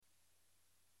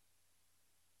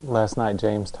Last night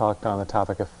James talked on the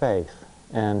topic of faith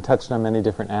and touched on many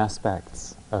different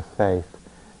aspects of faith.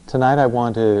 Tonight I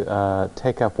want to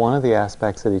take up one of the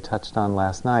aspects that he touched on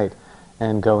last night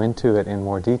and go into it in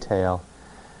more detail,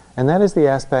 and that is the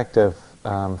aspect of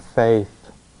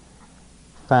faith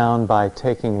found by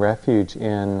taking refuge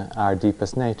in our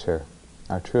deepest nature,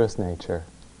 our truest nature.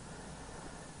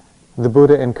 The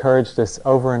Buddha encouraged us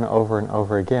over and over and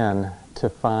over again to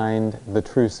find the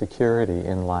true security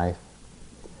in life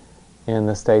in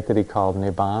the state that he called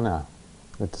nibbana,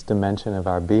 its dimension of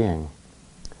our being.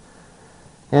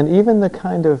 And even the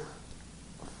kind of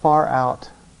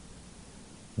far-out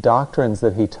doctrines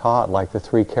that he taught, like the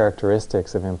three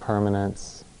characteristics of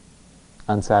impermanence,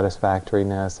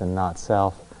 unsatisfactoriness, and not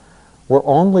self, were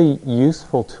only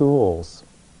useful tools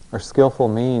or skillful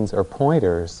means or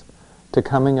pointers to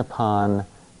coming upon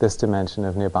this dimension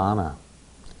of nibbana,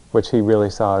 which he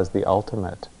really saw as the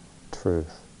ultimate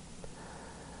truth.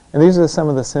 And these are some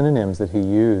of the synonyms that he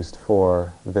used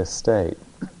for this state: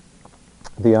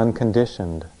 the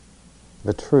unconditioned,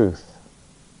 the truth,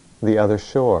 the other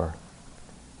shore,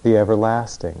 the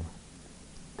everlasting,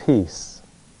 peace,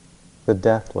 the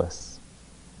deathless,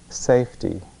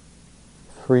 safety,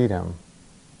 freedom,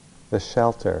 the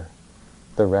shelter,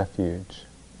 the refuge.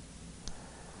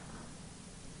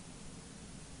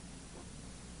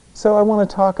 So I want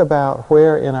to talk about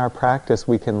where in our practice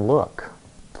we can look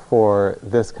for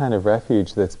this kind of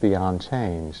refuge that's beyond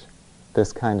change,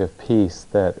 this kind of peace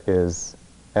that is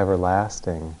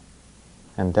everlasting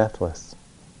and deathless.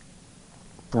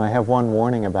 And I have one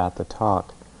warning about the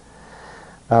talk.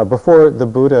 Before the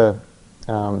Buddha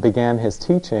began his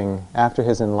teaching, after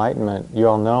his enlightenment, you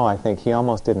all know, I think, he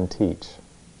almost didn't teach.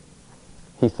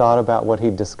 He thought about what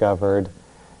he'd discovered,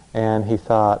 and he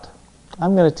thought,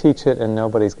 I'm going to teach it and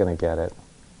nobody's going to get it.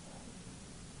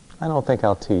 I don't think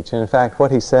I'll teach. And in fact,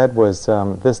 what he said was,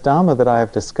 this Dhamma that I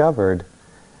have discovered,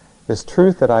 this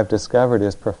truth that I've discovered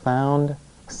is profound,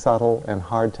 subtle, and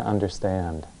hard to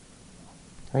understand.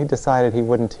 He decided he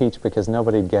wouldn't teach because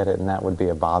nobody'd get it and that would be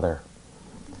a bother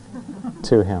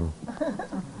to him.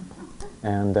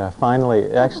 And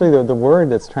finally, actually the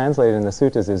word that's translated in the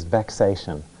suttas is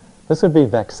vexation. This would be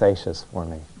vexatious for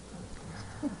me.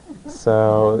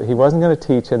 So he wasn't going to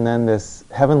teach, and then this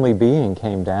heavenly being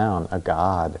came down, a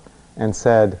god, and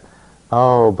said,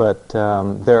 oh, but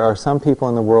there are some people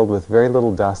in the world with very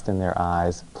little dust in their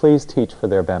eyes. Please teach for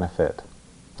their benefit.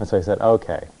 And so he said,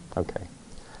 okay.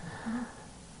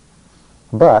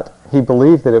 But he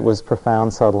believed that it was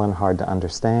profound, subtle, and hard to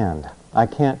understand. I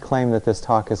can't claim that this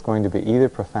talk is going to be either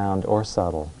profound or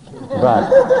subtle,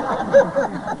 but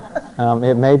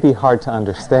it may be hard to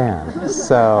understand.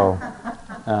 So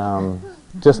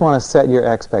just want to set your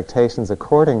expectations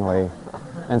accordingly,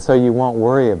 and so you won't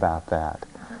worry about that.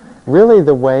 Really,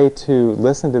 the way to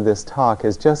listen to this talk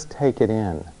is just take it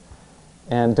in,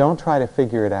 and don't try to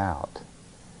figure it out.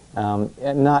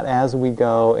 Not as we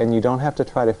go, and you don't have to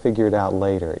try to figure it out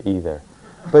later either.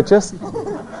 But just,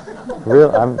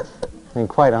 I'm being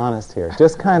quite honest here,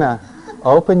 just kind of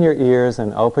open your ears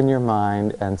and open your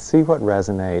mind and see what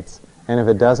resonates, and if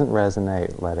it doesn't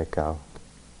resonate, let it go.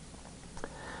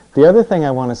 The other thing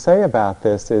I want to say about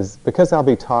this is, because I'll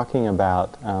be talking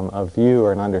about a view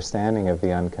or an understanding of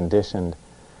the unconditioned,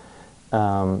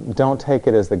 don't take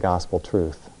it as the gospel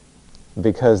truth,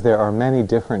 because there are many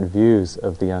different views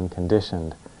of the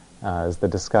unconditioned. As the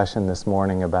discussion this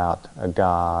morning about a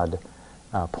God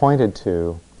pointed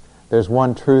to, there's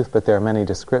one truth, but there are many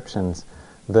descriptions.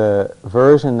 The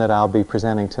version that I'll be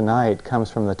presenting tonight comes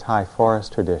from the Thai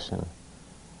forest tradition,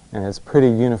 and it's pretty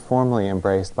uniformly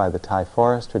embraced by the Thai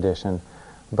forest tradition,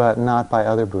 but not by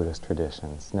other Buddhist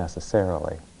traditions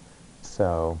necessarily.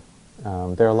 So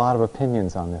there are a lot of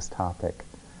opinions on this topic,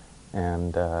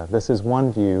 and this is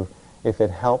one view. If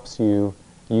it helps you,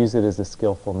 use it as a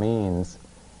skillful means,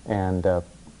 and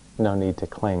no need to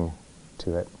cling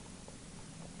to it.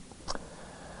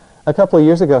 A couple of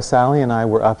years ago, Sally and I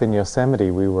were up in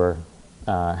Yosemite. We were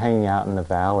hanging out in the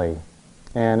valley,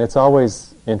 and it's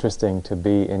always interesting to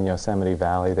be in Yosemite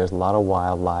Valley. There's a lot of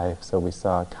wildlife, so we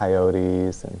saw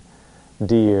coyotes and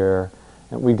deer.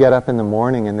 And we'd get up in the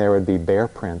morning and there would be bear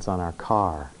prints on our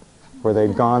car, where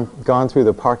they'd gone through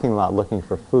the parking lot looking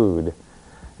for food.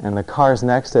 And the cars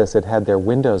next to us had had their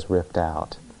windows ripped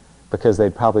out because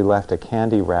they'd probably left a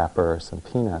candy wrapper or some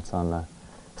peanuts on the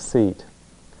seat.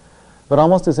 But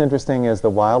almost as interesting as the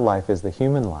wildlife is the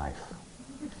human life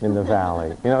in the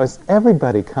valley. You know,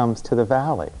 everybody comes to the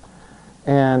valley.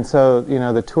 And so, you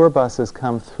know, the tour buses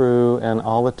come through and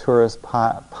all the tourists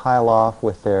pile off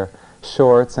with their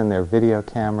shorts and their video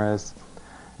cameras.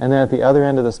 And then at the other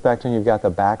end of the spectrum, you've got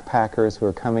the backpackers who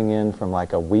are coming in from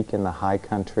like a week in the high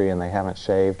country and they haven't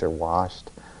shaved or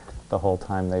washed the whole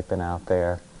time they've been out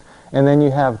there. And then you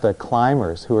have the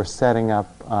climbers who are setting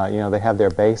up, they have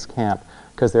their base camp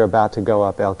because they're about to go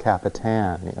up El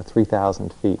Capitan,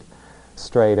 3,000 feet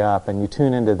straight up. And you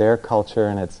tune into their culture,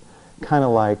 and it's kind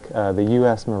of like the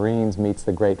U.S. Marines meets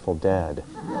the Grateful Dead.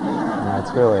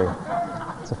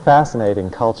 It's a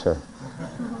fascinating culture.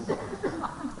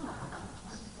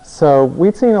 So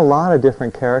we'd seen a lot of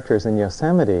different characters in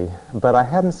Yosemite, but I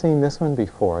hadn't seen this one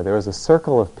before. There was a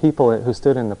circle of people who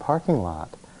stood in the parking lot.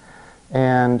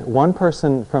 And one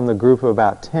person from the group of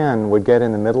about 10 would get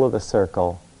in the middle of the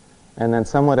circle, and then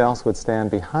someone else would stand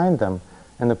behind them,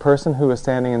 and the person who was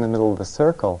standing in the middle of the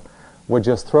circle would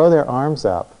just throw their arms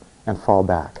up and fall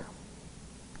back.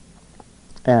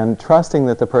 And trusting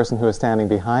that the person who was standing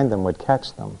behind them would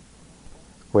catch them,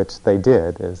 which they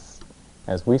did, as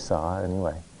we saw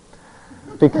anyway.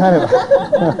 Be kind of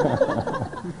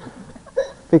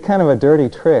a dirty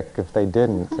trick if they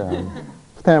didn't.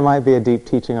 Then it might be a deep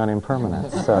teaching on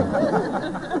impermanence.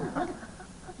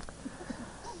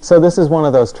 So this is one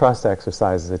of those trust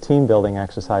exercises, a team building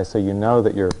exercise, so you know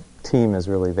that your team is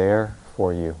really there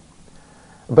for you.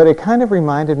 But it kind of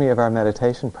reminded me of our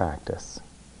meditation practice.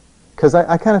 Because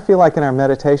I kind of feel like in our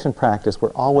meditation practice,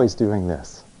 we're always doing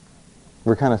this.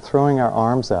 We're kind of throwing our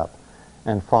arms up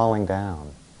and falling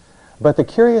down. But the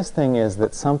curious thing is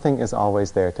that something is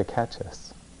always there to catch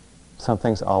us.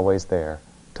 Something's always there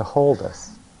to hold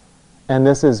us. And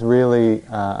this is really,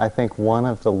 I think, one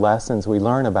of the lessons we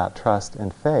learn about trust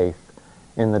and faith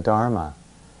in the Dharma,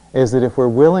 is that if we're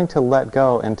willing to let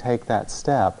go and take that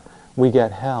step, we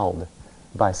get held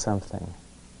by something.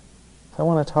 So I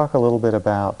want to talk a little bit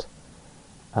about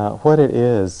what it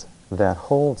is that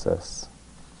holds us.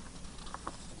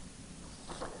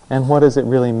 And what does it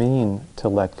really mean to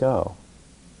let go?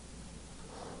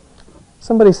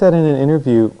 Somebody said in an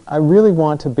interview, I really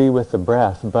want to be with the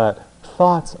breath, but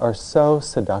thoughts are so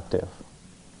seductive.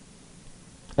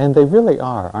 And they really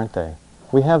are, aren't they?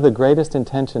 We have the greatest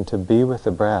intention to be with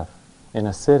the breath in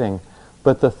a sitting,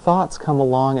 but the thoughts come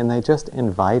along and they just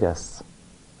invite us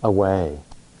away.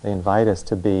 They invite us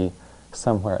to be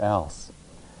somewhere else.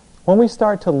 When we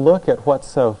start to look at what's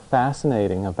so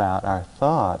fascinating about our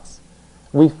thoughts,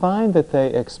 we find that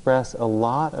they express a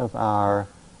lot of our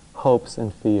hopes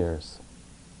and fears.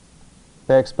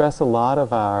 They express a lot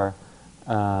of our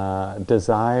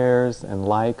desires and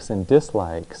likes and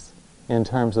dislikes in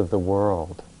terms of the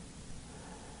world.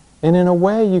 And in a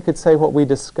way, you could say what we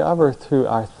discover through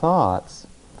our thoughts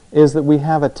is that we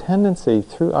have a tendency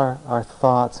through our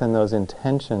thoughts and those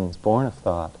intentions born of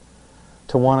thought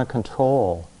to want to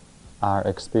control our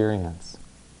experience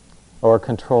or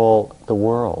control the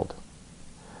world.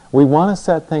 We want to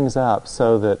set things up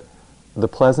so that the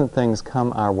pleasant things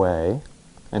come our way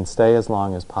and stay as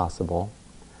long as possible,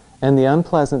 and the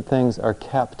unpleasant things are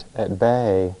kept at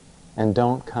bay and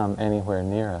don't come anywhere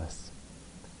near us.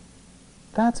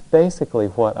 That's basically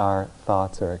what our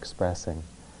thoughts are expressing.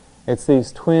 It's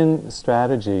these twin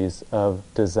strategies of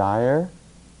desire,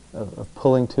 of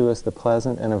pulling to us the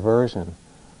pleasant, and aversion,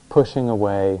 pushing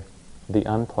away the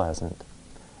unpleasant.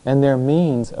 And they're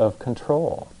means of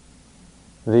control.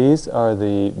 These are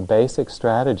the basic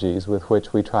strategies with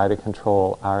which we try to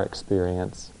control our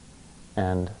experience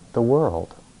and the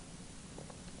world.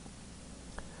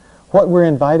 What we're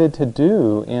invited to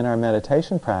do in our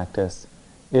meditation practice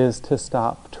is to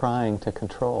stop trying to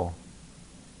control,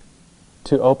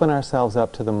 to open ourselves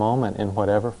up to the moment in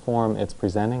whatever form it's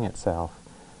presenting itself,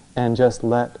 and just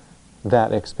let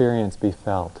that experience be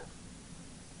felt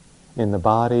in the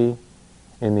body,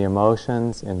 in the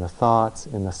emotions, in the thoughts,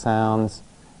 in the sounds.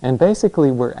 And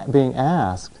basically we're being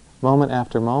asked, moment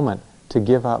after moment, to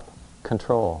give up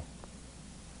control,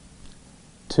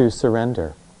 to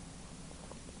surrender.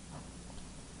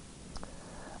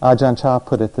 Ajahn Chah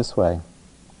put it this way: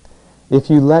 if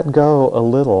you let go a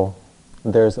little,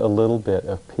 there's a little bit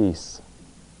of peace.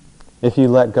 If you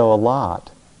let go a lot,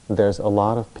 there's a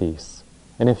lot of peace.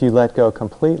 And if you let go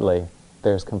completely,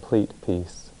 there's complete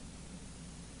peace.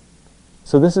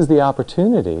 So this is the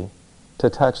opportunity to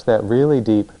touch that really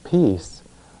deep peace,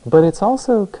 but it's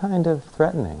also kind of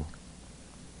threatening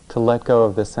to let go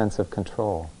of this sense of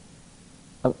control.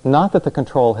 Not that the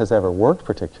control has ever worked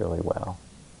particularly well.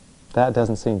 That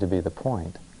doesn't seem to be the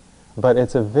point. But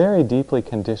it's a very deeply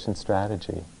conditioned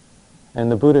strategy.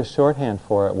 And the Buddha's shorthand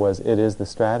for it was, it is the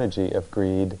strategy of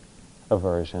greed,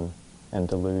 aversion, and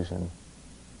delusion.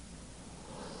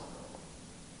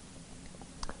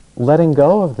 Letting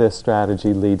go of this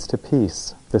strategy leads to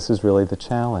peace. This is really the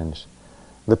challenge.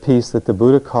 the peace that the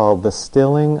Buddha called the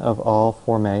stilling of all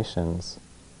formations,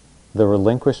 the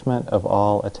relinquishment of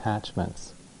all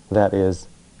attachments, that is,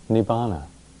 nibbana.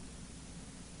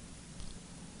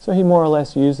 So he more or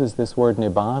less uses this word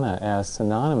nibbana as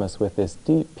synonymous with this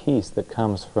deep peace that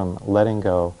comes from letting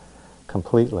go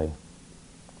completely.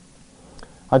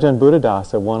 Ajahn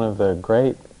Buddhadasa, one of the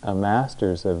great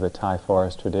masters of the Thai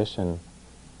forest tradition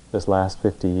this last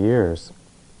 50 years,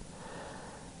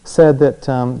 said that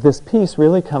this peace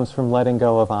really comes from letting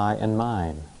go of I and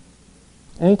mine.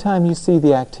 Anytime you see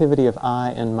the activity of I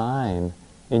and mine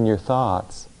in your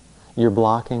thoughts, you're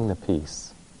blocking the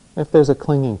peace, if there's a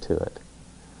clinging to it.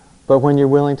 But when you're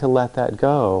willing to let that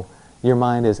go, your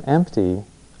mind is empty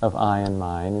of I and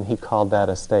mine, and he called that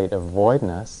a state of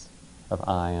voidness of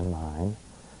I and mine.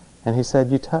 And he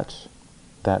said, you touch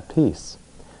that peace.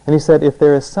 And he said, if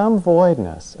there is some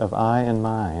voidness of I and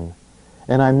mine,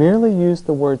 and I merely use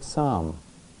the word some,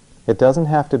 it doesn't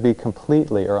have to be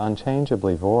completely or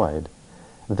unchangeably void,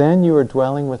 then you are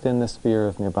dwelling within the sphere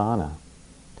of nibbana.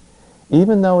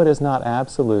 Even though it is not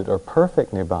absolute or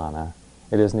perfect nibbana,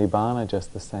 it is nibbana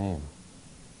just the same.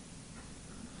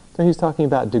 So he's talking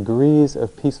about degrees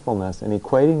of peacefulness and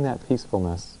equating that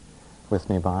peacefulness with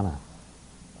nibbana.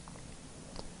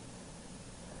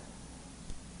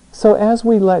 So as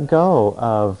we let go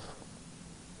of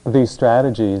these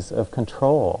strategies of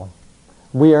control,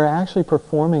 we are actually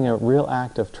performing a real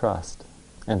act of trust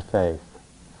and faith.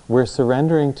 We're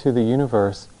surrendering to the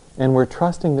universe, and we're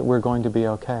trusting that we're going to be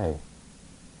okay.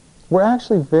 We're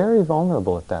actually very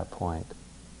vulnerable at that point.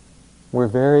 We're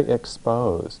very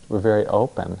exposed. We're very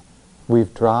open.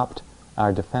 We've dropped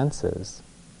our defenses.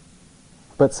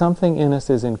 But something in us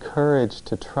is encouraged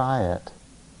to try it,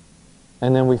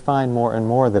 and then we find more and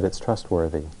more that it's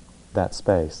trustworthy, that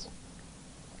space.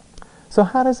 So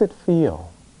how does it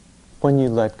feel when you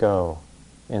let go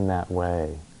in that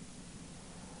way?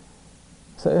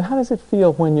 So how does it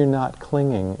feel when you're not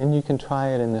clinging, and you can try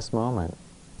it in this moment?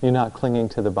 You're not clinging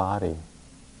to the body.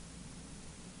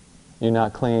 You're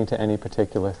not clinging to any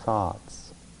particular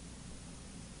thoughts.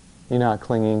 You're not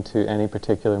clinging to any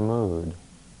particular mood.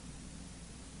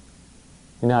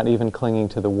 You're not even clinging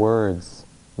to the words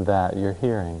that you're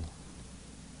hearing.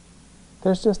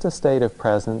 There's just a state of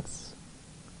presence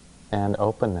and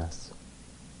openness.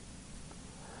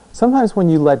 Sometimes when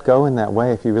you let go in that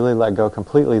way, if you really let go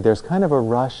completely, there's kind of a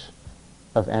rush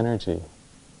of energy.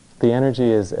 The energy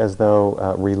is as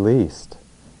though released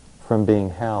from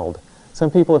being held. Some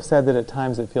people have said that at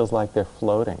times it feels like they're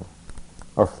floating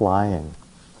or flying.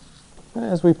 And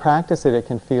as we practice it, it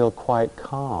can feel quite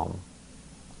calm,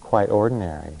 quite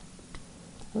ordinary.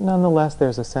 But nonetheless,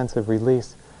 there's a sense of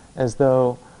release, as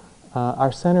though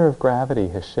our center of gravity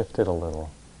has shifted a little,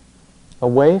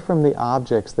 away from the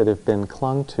objects that have been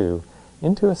clung to,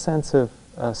 into a sense of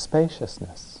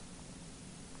spaciousness.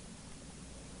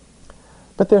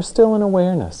 But there's still an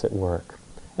awareness at work.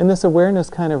 And this awareness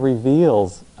kind of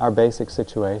reveals our basic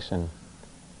situation.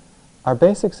 Our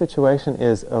basic situation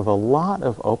is of a lot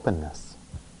of openness,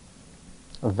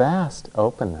 a vast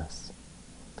openness.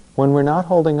 When we're not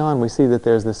holding on, we see that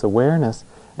there's this awareness,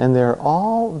 and there are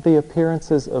all the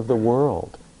appearances of the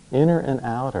world, inner and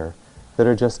outer, that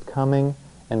are just coming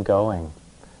and going.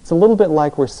 It's a little bit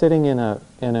like we're sitting in a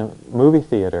movie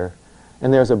theater,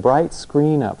 and there's a bright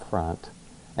screen up front,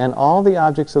 and all the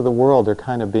objects of the world are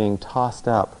kind of being tossed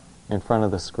up in front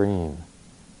of the screen.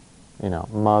 You know,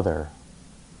 mother,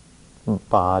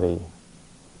 body,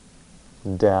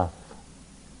 death,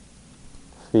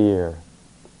 fear,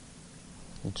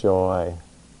 joy,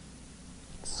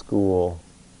 school,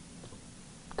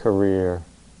 career,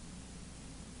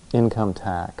 income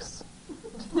tax,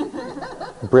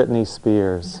 Britney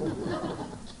Spears,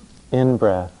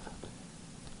 in-breath,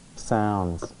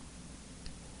 sounds.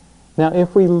 Now,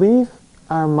 if we leave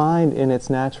our mind in its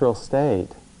natural state,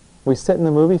 we sit in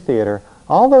the movie theater,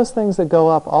 all those things that go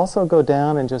up also go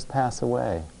down and just pass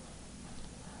away.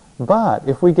 But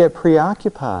if we get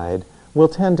preoccupied, we'll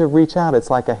tend to reach out. It's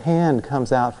like a hand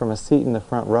comes out from a seat in the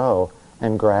front row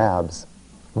and grabs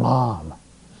mom,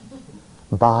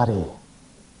 body,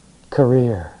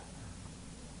 career.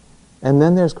 And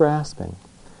then there's grasping.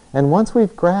 And once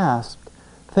we've grasped,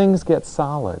 things get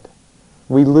solid.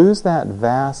 We lose that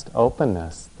vast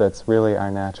openness that's really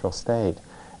our natural state.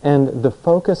 And the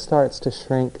focus starts to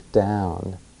shrink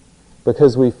down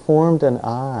because we formed an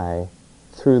I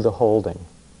through the holding.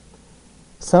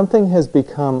 Something has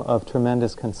become of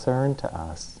tremendous concern to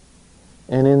us.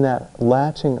 And in that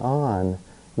latching on,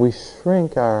 we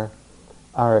shrink our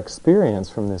experience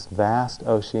from this vast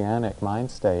oceanic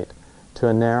mind state to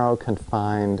a narrow,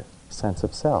 confined sense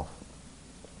of self.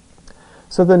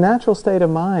 So the natural state of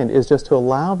mind is just to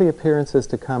allow the appearances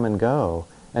to come and go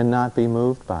and not be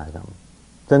moved by them.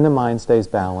 Then the mind stays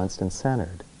balanced and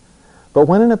centered. But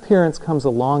when an appearance comes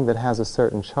along that has a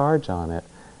certain charge on it,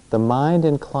 the mind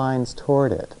inclines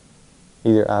toward it,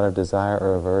 either out of desire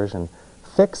or aversion,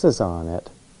 fixes on it,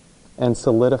 and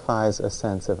solidifies a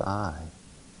sense of I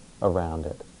around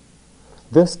it.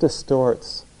 This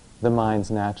distorts the mind's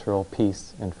natural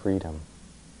peace and freedom.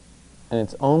 And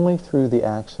it's only through the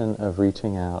action of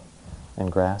reaching out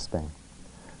and grasping.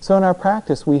 So in our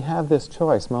practice, we have this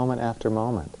choice moment after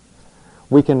moment.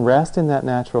 We can rest in that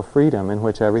natural freedom in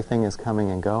which everything is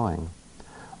coming and going,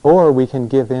 or we can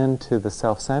give in to the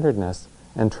self-centeredness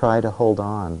and try to hold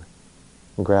on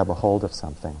and grab a hold of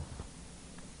something.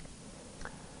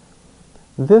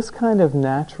 This kind of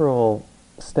natural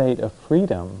state of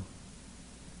freedom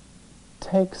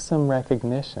takes some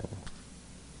recognition.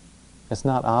 It's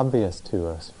not obvious to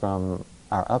us from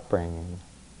our upbringing.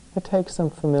 It takes some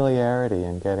familiarity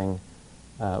in getting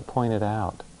pointed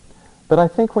out. But I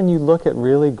think when you look at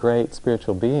really great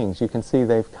spiritual beings, you can see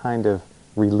they've kind of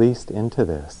released into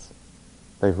this.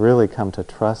 They've really come to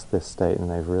trust this state, and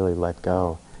they've really let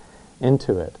go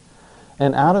into it.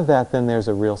 And out of that, then there's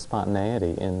a real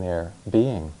spontaneity in their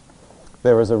being.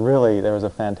 There was a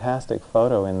fantastic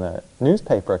photo in the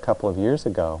newspaper a couple of years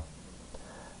ago.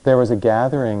 There was a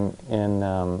gathering in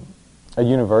a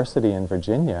university in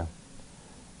Virginia,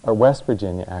 or West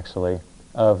Virginia actually,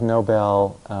 of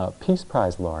Nobel Peace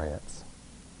Prize laureates.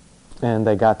 And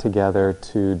they got together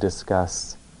to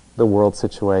discuss the world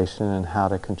situation and how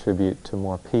to contribute to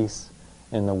more peace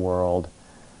in the world.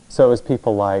 So it was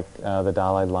people like the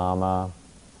Dalai Lama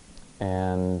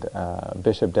and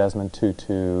Bishop Desmond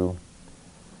Tutu,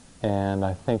 and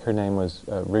I think her name was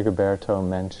Rigoberto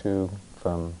Menchú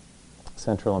from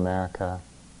Central America.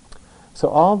 So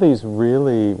all these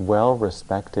really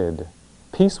well-respected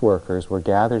peace workers were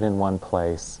gathered in one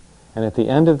place, and at the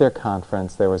end of their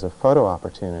conference there was a photo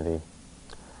opportunity.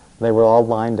 They were all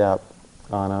lined up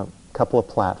on a couple of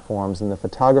platforms, and the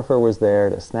photographer was there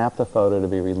to snap the photo to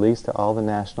be released to all the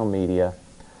national media.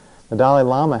 The Dalai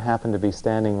Lama happened to be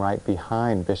standing right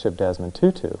behind Bishop Desmond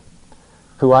Tutu,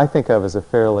 who I think of as a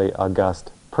fairly august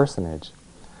personage.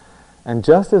 And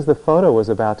just as the photo was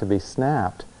about to be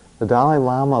snapped, the Dalai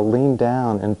Lama leaned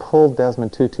down and pulled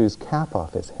Desmond Tutu's cap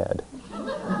off his head.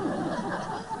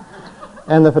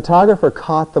 And the photographer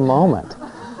caught the moment.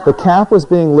 The cap was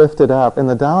being lifted up, and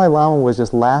the Dalai Lama was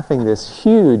just laughing this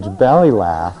huge belly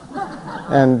laugh.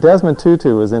 And Desmond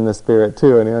Tutu was in the spirit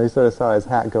too, and he sort of saw his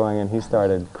hat going, and he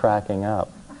started cracking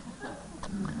up.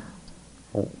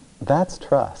 Well, that's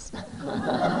trust.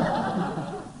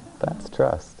 That's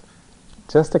trust.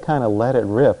 Just to kind of let it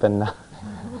rip, and not,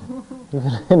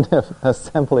 even in an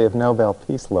assembly of Nobel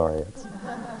Peace Laureates.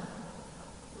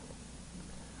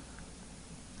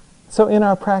 So in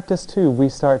our practice too, we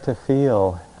start to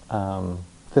feel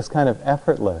this kind of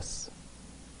effortless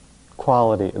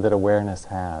quality that awareness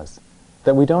has,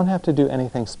 that we don't have to do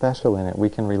anything special in it. We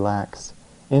can relax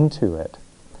into it.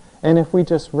 And if we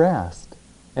just rest,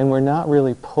 and we're not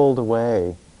really pulled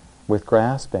away with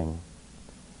grasping,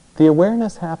 the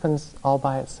awareness happens all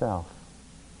by itself.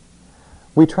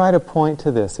 We try to point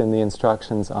to this in the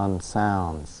instructions on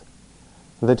sounds,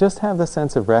 that just have the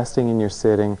sense of resting in your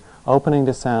sitting, opening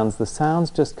to sounds. The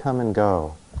sounds just come and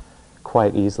go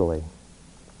quite easily.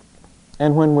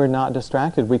 And when we're not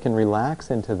distracted, we can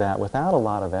relax into that without a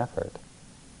lot of effort.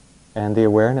 And the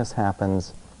awareness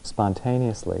happens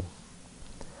spontaneously.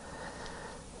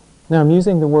 Now, I'm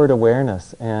using the word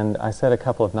awareness, and I said a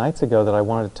couple of nights ago that I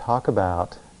wanted to talk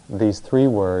about these three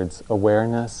words: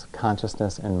 awareness,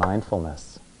 consciousness, and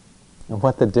mindfulness, and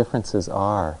what the differences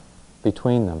are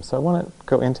between them. So I want to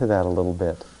go into that a little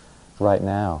bit right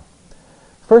now.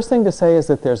 First thing to say is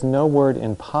that there's no word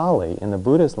in Pali, in the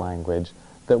Buddha's language,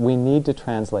 that we need to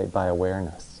translate by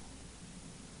awareness.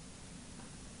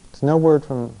 There's no word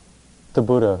from the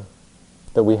Buddha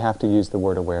that we have to use the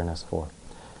word awareness for.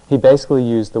 He basically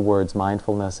used the words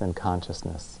mindfulness and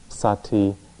consciousness,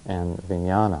 sati and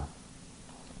vijnana.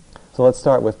 So let's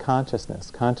start with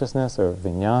consciousness. Consciousness, or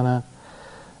vijnana,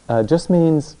 just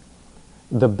means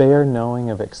the bare knowing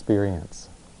of experience.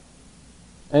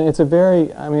 And it's a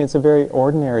very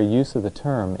ordinary use of the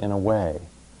term in a way.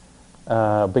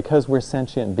 Because we're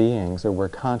sentient beings, or we're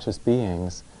conscious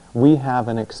beings, we have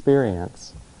an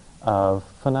experience of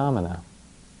phenomena.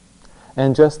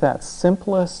 And just that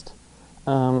simplest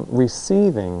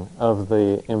receiving of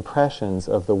the impressions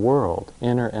of the world,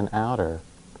 inner and outer,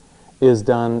 is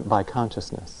done by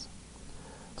consciousness.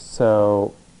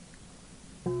 So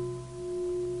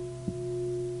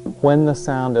when the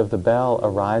sound of the bell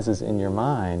arises in your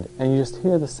mind and you just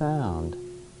hear the sound,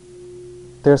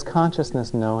 there's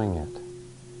consciousness knowing it.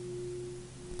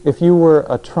 If you were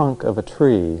a trunk of a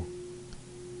tree,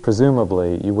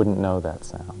 presumably you wouldn't know that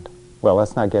sound. Well,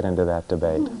 let's not get into that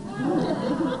debate.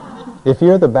 If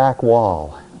you're the back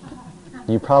wall,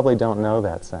 you probably don't know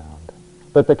that sound.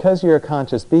 But because you're a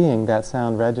conscious being, that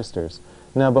sound registers.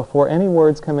 Now, before any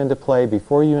words come into play,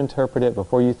 before you interpret it,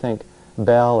 before you think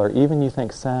bell or even you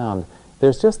think sound,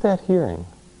 there's just that hearing.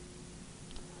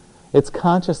 It's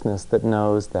consciousness that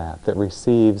knows that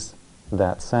receives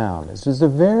that sound. It's just a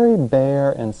very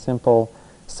bare and simple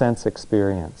sense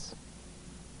experience.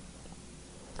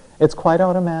 It's quite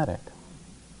automatic.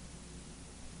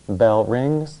 Bell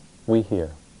rings, we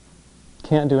hear.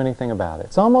 Can't do anything about it.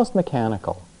 It's almost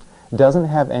mechanical. Doesn't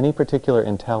have any particular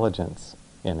intelligence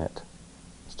in it.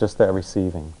 It's just that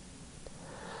receiving.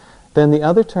 Then the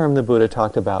other term the Buddha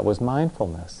talked about was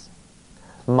mindfulness.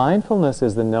 Mindfulness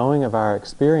is the knowing of our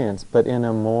experience, but in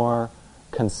a more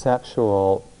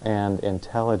conceptual and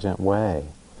intelligent way.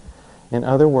 In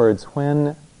other words,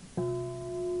 when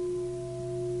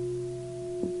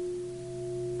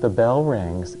the bell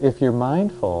rings, if you're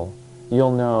mindful,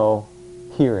 you'll know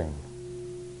hearing.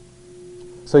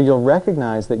 So you'll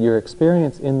recognize that your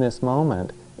experience in this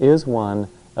moment is one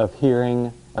of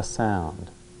hearing a sound.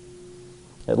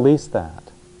 At least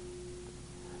that.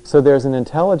 So there's an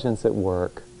intelligence at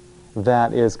work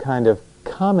that is kind of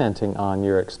commenting on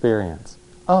your experience.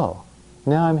 Oh,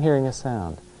 now I'm hearing a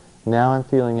sound. Now I'm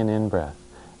feeling an in-breath.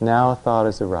 Now a thought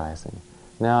is arising.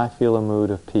 Now I feel a mood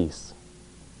of peace.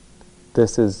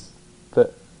 This is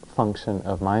the function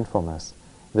of mindfulness,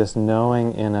 this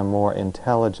knowing in a more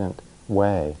intelligent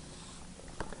way.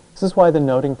 This is why the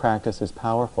noting practice is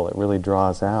powerful. It really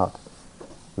draws out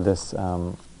this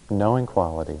knowing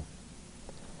quality.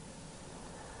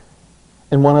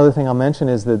 And one other thing I'll mention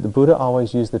is that the Buddha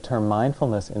always used the term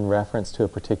mindfulness in reference to a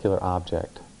particular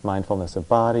object. Mindfulness of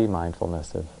body,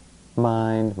 mindfulness of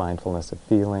mind, mindfulness of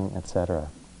feeling, etc.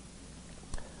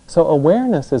 So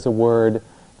awareness is a word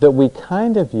that we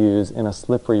kind of use in a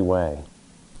slippery way.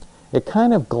 It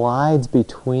kind of glides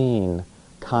between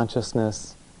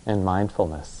consciousness and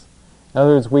mindfulness. In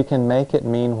other words, we can make it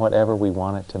mean whatever we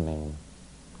want it to mean.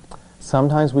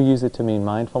 Sometimes we use it to mean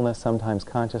mindfulness, sometimes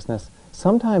consciousness,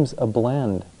 sometimes a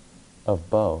blend of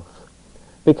both.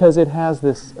 Because it has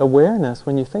this awareness,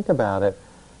 when you think about it,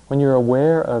 when you're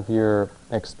aware of your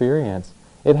experience,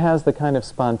 it has the kind of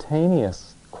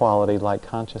spontaneous quality like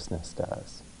consciousness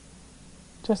does.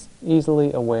 Just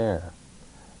easily aware.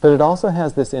 But it also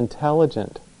has this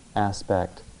intelligent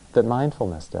aspect that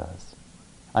mindfulness does.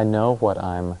 I know what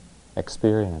I'm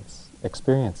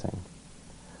experiencing.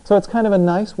 So it's kind of a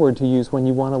nice word to use when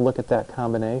you want to look at that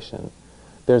combination.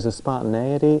 There's a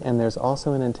spontaneity and there's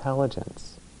also an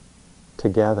intelligence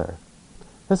together.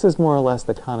 This is more or less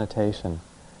the connotation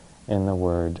in the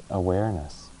word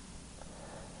awareness.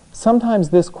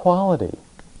 Sometimes this quality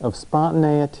of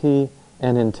spontaneity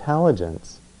and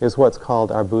intelligence is what's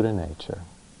called our Buddha nature.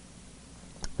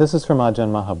 This is from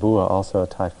Ajahn Mahabua, also a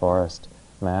Thai forest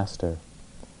master.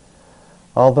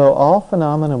 Although all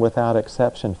phenomena without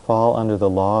exception fall under the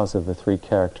laws of the three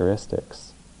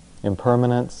characteristics,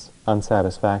 impermanence,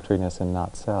 unsatisfactoriness, and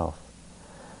not self,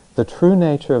 the true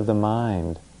nature of the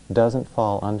mind doesn't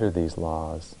fall under these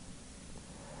laws.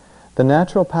 The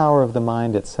natural power of the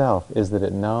mind itself is that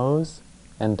it knows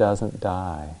and doesn't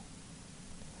die.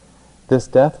 This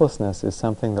deathlessness is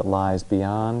something that lies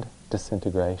beyond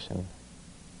disintegration.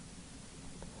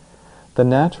 The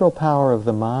natural power of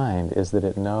the mind is that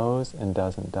it knows and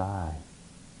doesn't die.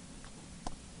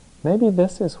 Maybe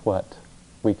this is what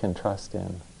we can trust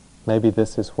in. Maybe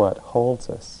this is what holds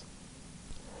us.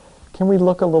 Can we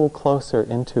look a little closer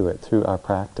into it through our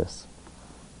practice?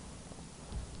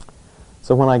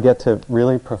 So when I get to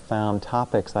really profound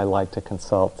topics, I like to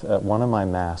consult one of my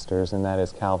masters, and that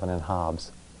is Calvin and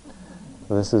Hobbes.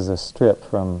 So this is a strip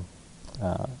from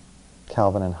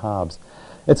Calvin and Hobbes.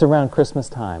 It's around Christmas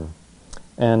time.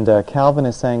 And Calvin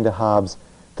is saying to Hobbes,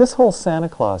 this whole Santa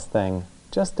Claus thing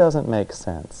just doesn't make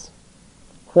sense.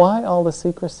 Why all the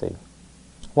secrecy?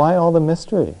 Why all the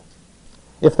mystery?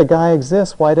 If the guy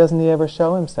exists, why doesn't he ever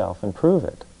show himself and prove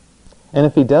it? And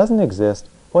if he doesn't exist,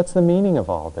 what's the meaning of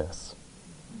all this?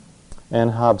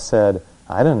 And Hobbes said,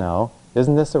 I don't know,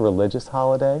 isn't this a religious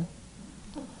holiday?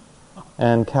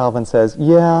 And Calvin says,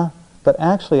 yeah, but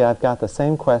actually I've got the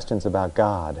same questions about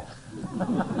God.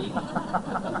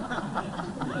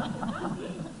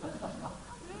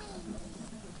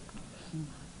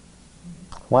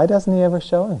 Why doesn't he ever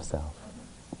show himself?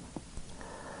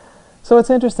 So it's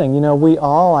interesting, we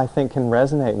all, I think, can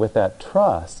resonate with that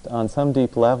trust on some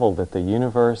deep level that the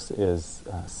universe is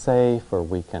safe, or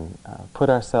we can put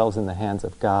ourselves in the hands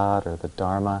of God or the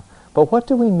Dharma. But what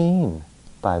do we mean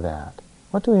by that?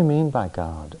 What do we mean by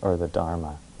God or the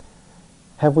Dharma?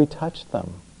 Have we touched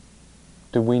them?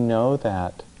 Do we know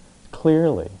that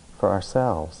clearly for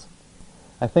ourselves?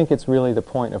 I think it's really the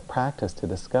point of practice to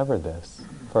discover this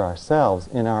for ourselves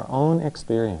in our own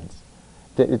experience,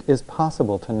 that it is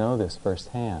possible to know this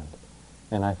firsthand.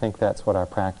 And I think that's what our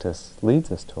practice leads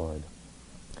us toward.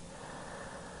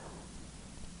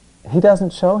 He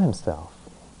doesn't show himself.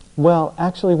 Well,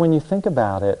 actually, when you think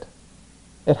about it,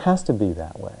 it has to be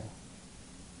that way.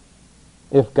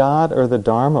 If God or the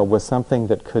Dharma was something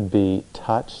that could be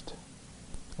touched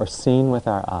or seen with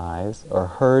our eyes or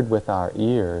heard with our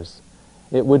ears,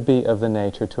 it would be of the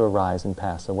nature to arise and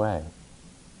pass away.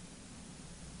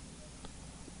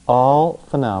 All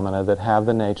phenomena that have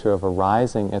the nature of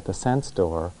arising at the sense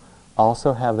door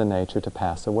also have the nature to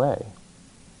pass away.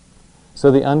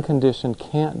 So the unconditioned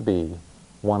can't be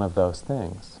one of those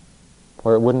things,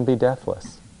 or it wouldn't be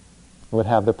deathless. It would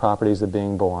have the properties of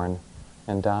being born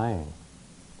and dying.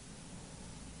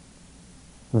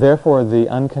 Therefore, the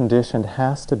unconditioned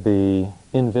has to be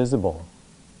invisible.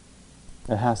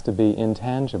 It has to be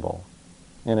intangible,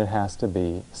 and it has to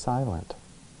be silent.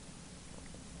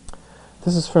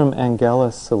 This is from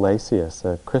Angelus Silesius,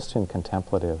 a Christian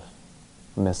contemplative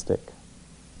mystic.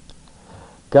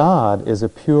 God is a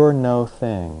pure no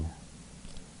thing,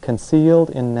 concealed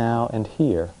in now and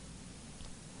here.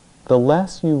 The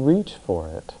less you reach for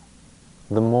it,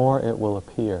 the more it will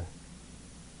appear.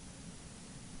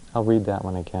 I'll read that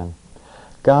one again.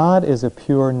 God is a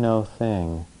pure no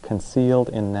thing, concealed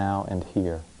in now and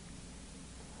here.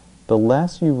 The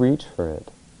less you reach for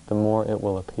it, the more it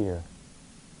will appear.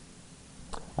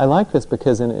 I like this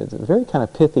because it's a very kind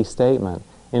of pithy statement.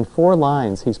 In 4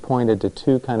 lines, he's pointed to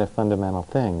 2 kind of fundamental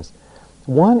things.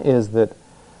 One is that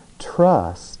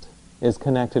trust is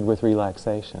connected with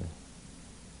relaxation.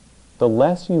 The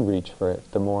less you reach for it,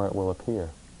 the more it will appear.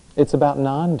 It's about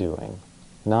non-doing,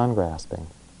 non-grasping.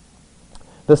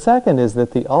 The second is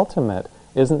that the ultimate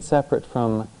isn't separate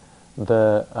from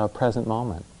the present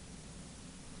moment.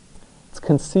 It's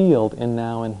concealed in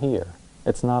now and here.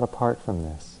 It's not apart from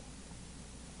this.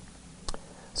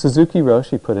 Suzuki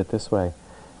Roshi put it this way: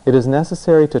 it is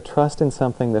necessary to trust in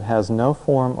something that has no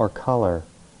form or color,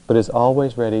 but is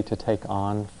always ready to take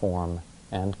on form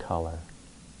and color.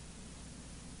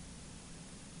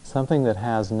 Something that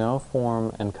has no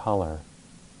form and color,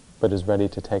 but is ready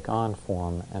to take on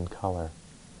form and color.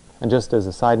 And just as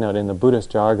a side note, in the Buddhist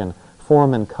jargon,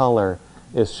 form and color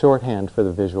is shorthand for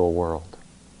the visual world.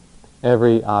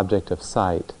 Every object of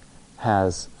sight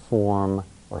has form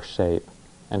or shape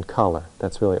and color.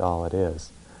 That's really all it is.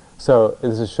 So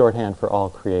this is shorthand for all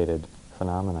created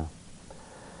phenomena.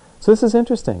 So this is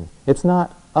interesting. It's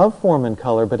not of form and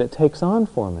color, but it takes on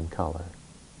form and color.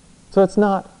 So it's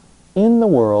not in the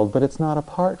world, but it's not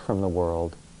apart from the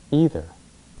world either,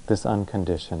 this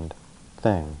unconditioned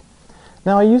thing.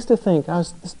 Now I used to think,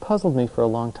 this puzzled me for a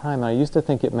long time, I used to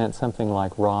think it meant something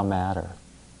like raw matter,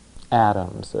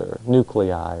 atoms or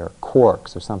nuclei or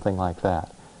quarks or something like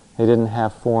that. They didn't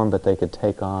have form, but they could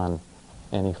take on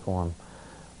any form.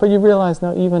 But you realize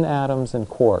now even atoms and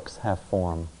quarks have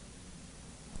form.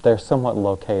 They're somewhat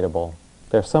locatable.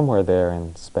 They're somewhere there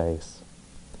in space.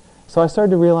 So I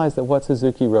started to realize that what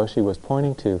Suzuki Roshi was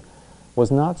pointing to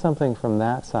was not something from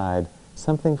that side,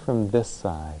 something from this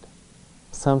side.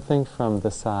 Something from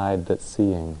the side that's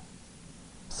seeing.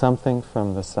 Something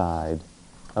from the side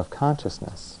of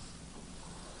consciousness.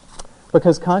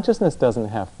 Because consciousness doesn't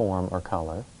have form or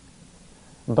color,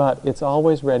 but it's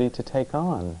always ready to take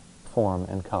on form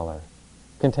and color.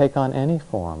 It can take on any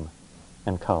form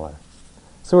and color.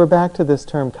 So we're back to this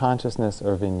term consciousness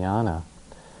or vijnana.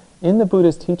 In the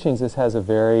Buddha's teachings, this has a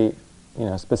very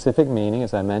specific meaning.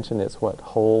 As I mentioned, it's what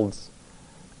holds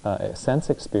a sense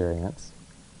experience.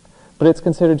 But it's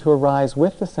considered to arise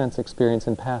with the sense experience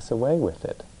and pass away with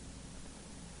it.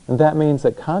 And that means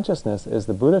that consciousness, as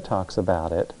the Buddha talks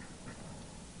about it,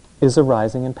 is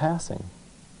arising and passing.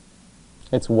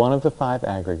 It's one of the 5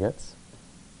 aggregates,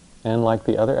 and like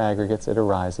the other aggregates, it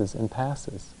arises and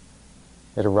passes.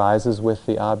 It arises with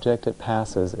the object, it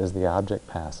passes as the object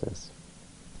passes.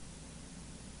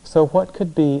 So what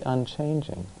could be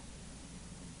unchanging?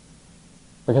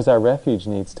 Because our refuge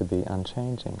needs to be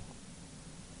unchanging.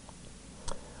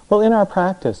 Well, in our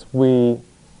practice, we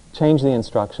change the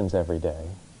instructions every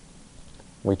day.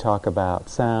 We talk about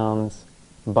sounds,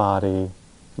 body,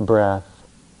 breath,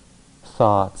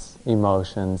 thoughts,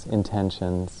 emotions,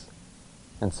 intentions,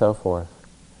 and so forth.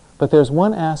 But there's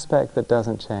one aspect that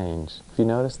doesn't change. Have you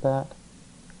noticed that?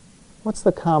 What's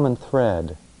the common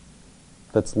thread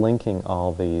that's linking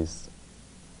all these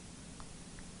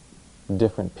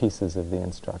different pieces of the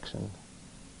instruction?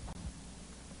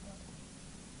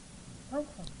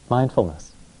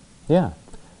 Mindfulness. Yeah.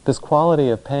 This quality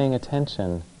of paying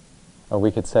attention, or we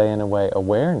could say in a way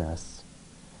awareness,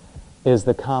 is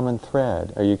the common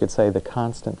thread, or you could say the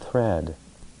constant thread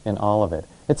in all of it.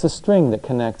 It's a string that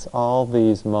connects all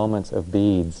these moments of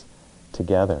beads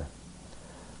together.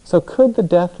 So could the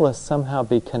deathless somehow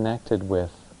be connected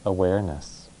with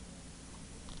awareness?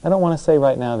 I don't want to say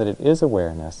right now that it is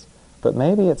awareness, but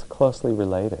maybe it's closely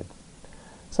related.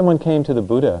 Someone came to the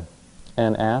Buddha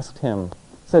and asked him,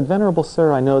 said, "Venerable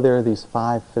Sir, I know there are these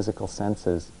 5 physical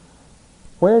senses.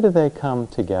 Where do they come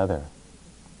together?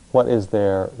 What is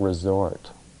their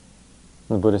resort?"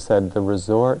 And the Buddha said, "The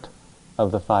resort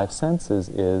of the 5 senses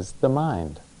is the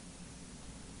mind,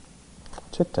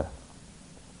 citta."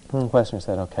 And the questioner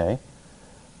said, "Okay,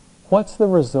 what's the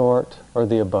resort or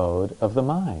the abode of the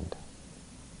mind?"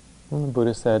 And the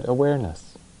Buddha said,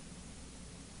 "Awareness."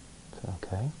 He said,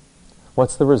 "Okay,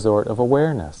 what's the resort of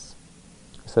awareness?"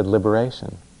 He said,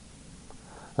 "Liberation."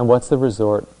 "And what's the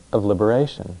resort of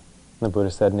liberation?" And the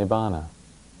Buddha said, "Nibbana."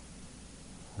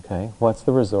 "Okay, what's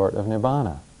the resort of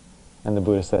Nibbana?" And the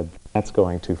Buddha said, "That's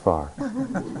going too far.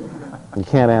 You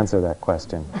can't answer that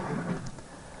question."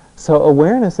 So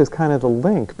awareness is kind of the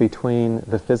link between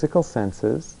the physical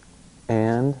senses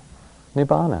and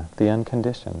Nibbana, the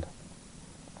unconditioned.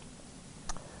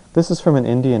 This is from an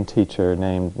Indian teacher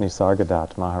named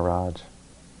Nisargadatta Maharaj.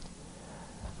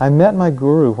 "I met my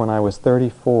guru when I was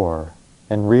 34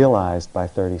 and realized by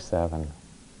 37.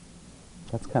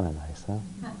 That's kind of nice, huh?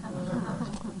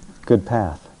 Good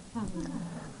path.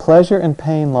 "Pleasure and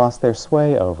pain lost their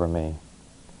sway over me.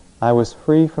 I was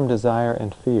free from desire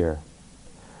and fear.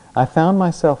 I found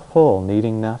myself full,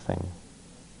 needing nothing.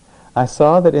 I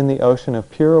saw that in the ocean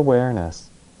of pure awareness,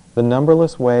 the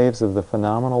numberless waves of the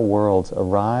phenomenal worlds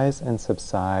arise and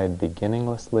subside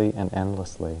beginninglessly and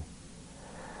endlessly.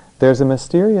 There's a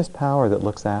mysterious power that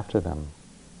looks after them.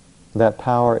 That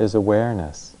power is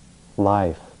awareness,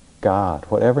 life, God,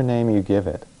 whatever name you give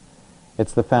it.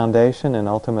 It's the foundation and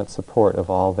ultimate support of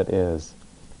all that is,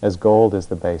 as gold is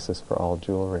the basis for all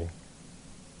jewelry."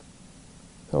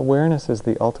 So awareness is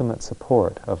the ultimate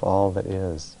support of all that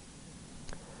is.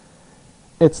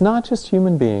 It's not just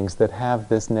human beings that have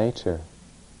this nature.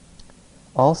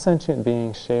 All sentient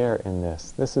beings share in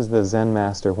this. This is the Zen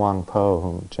master Huang Po,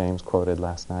 whom James quoted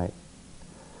last night.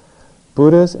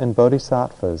 "Buddhas and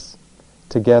bodhisattvas,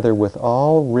 together with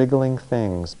all wriggling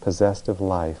things possessed of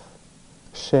life,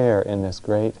 share in this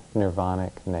great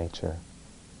nirvanic nature."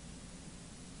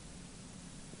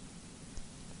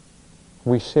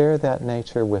 We share that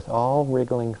nature with all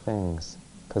wriggling things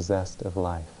possessed of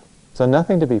life. So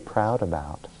nothing to be proud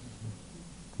about.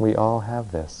 We all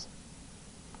have this.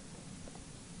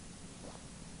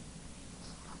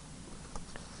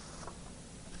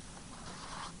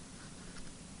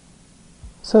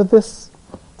 So this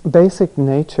basic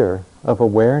nature of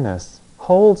awareness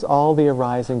holds all the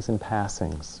arisings and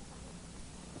passings.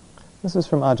 This is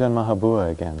from Ajahn Mahabua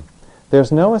again.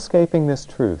 "There's no escaping this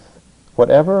truth.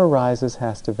 Whatever arises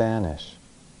has to vanish.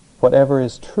 Whatever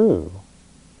is true,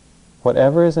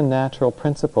 whatever is a natural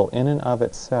principle in and of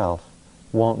itself,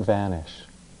 won't vanish.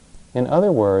 In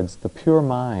other words, the pure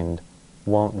mind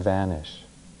won't vanish.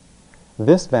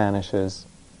 This vanishes,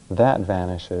 that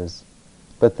vanishes,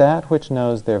 but that which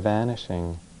knows their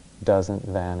vanishing doesn't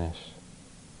vanish.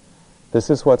 This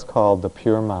is what's called the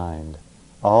pure mind.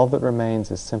 All that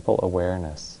remains is simple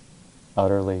awareness,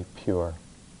 utterly pure."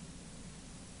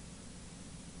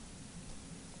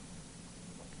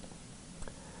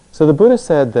 So the Buddha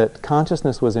said that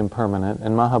consciousness was impermanent,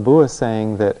 and Mahabua is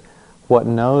saying that what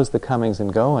knows the comings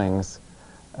and goings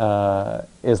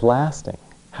is lasting.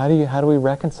 How do we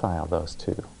reconcile those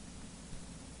two?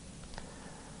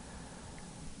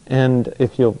 And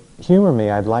if you'll humor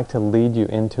me, I'd like to lead you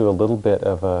into a little bit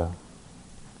of a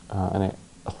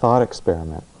thought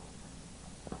experiment.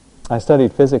 I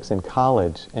studied physics in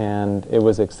college, and it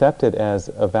was accepted as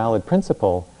a valid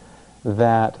principle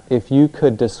that if you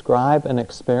could describe an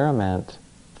experiment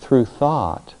through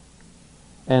thought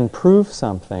and prove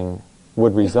something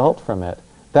would result from it,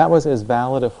 that was as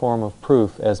valid a form of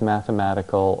proof as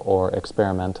mathematical or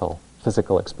experimental,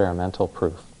 physical experimental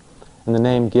proof. And the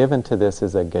name given to this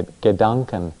is a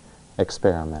Gedanken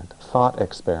experiment, thought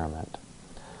experiment.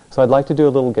 So I'd like to do a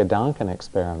little Gedanken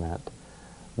experiment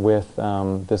with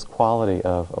this quality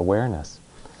of awareness.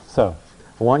 So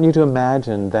I want you to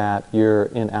imagine that you're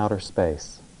in outer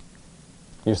space.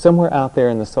 You're somewhere out there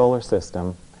in the solar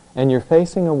system, and you're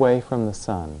facing away from the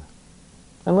sun.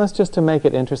 And let's just to make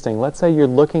it interesting, let's say you're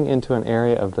looking into an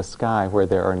area of the sky where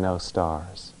there are no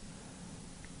stars.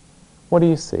 What do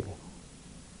you see?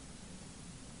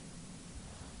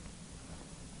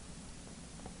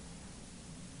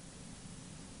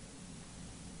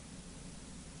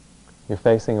 You're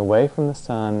facing away from the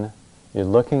sun, you're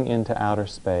looking into outer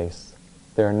space.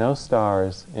 There are no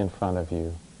stars in front of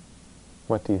you.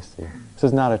 What do you see? This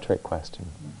is not a trick question.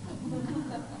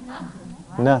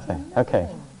 Nothing. Okay.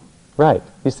 Right.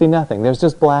 You see nothing. There's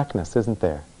just blackness, isn't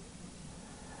there?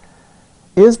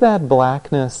 Is that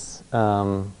blackness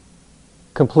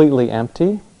completely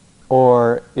empty,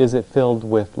 or is it filled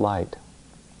with light?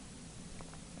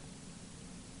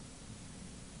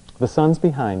 The sun's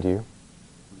behind you.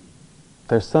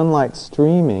 There's sunlight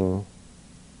streaming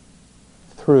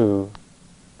through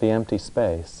the empty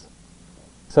space.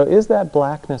 So is that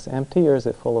blackness empty, or is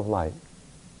it full of light?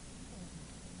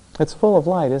 It's full of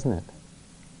light, isn't it?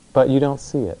 But you don't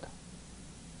see it.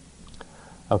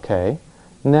 Okay.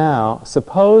 Now,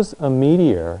 suppose a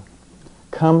meteor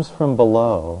comes from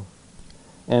below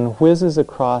and whizzes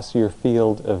across your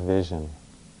field of vision.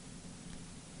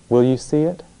 Will you see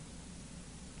it?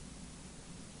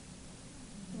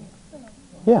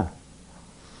 Yeah.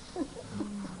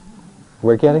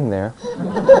 We're getting there.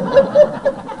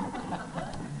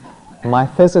 My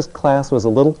physics class was a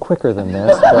little quicker than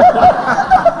this, but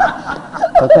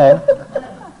okay.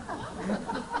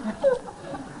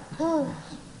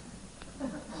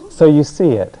 So you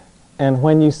see it, and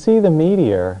when you see the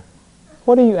meteor,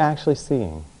 what are you actually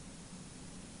seeing?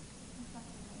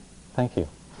 Thank you.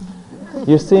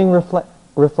 You're seeing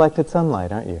reflected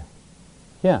sunlight, aren't you?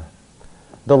 Yeah.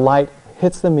 The light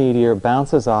hits the meteor,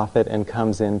 bounces off it, and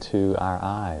comes into our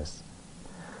eyes.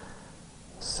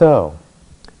 So,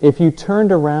 if you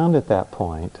turned around at that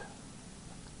point,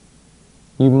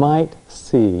 you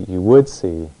would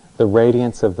see the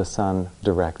radiance of the sun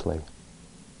directly.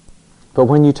 But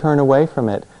when you turn away from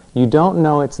it, you don't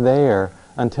know it's there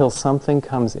until something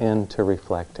comes in to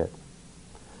reflect it.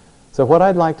 So what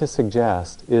I'd like to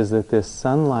suggest is that this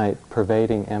sunlight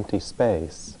pervading empty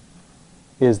space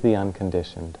is the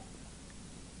unconditioned.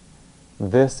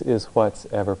 This is what's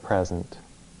ever present.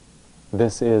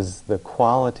 This is the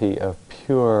quality of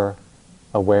pure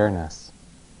awareness,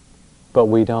 but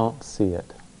we don't see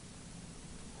it.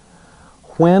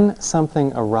 When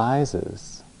something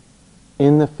arises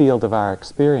in the field of our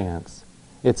experience,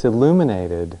 it's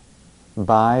illuminated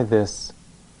by this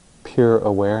pure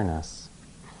awareness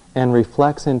and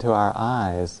reflects into our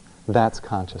eyes. That's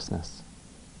consciousness.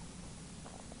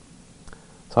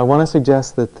 So I want to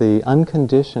suggest that the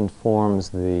unconditioned forms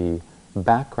the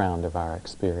background of our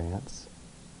experience,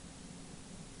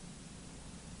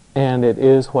 and it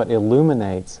is what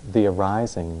illuminates the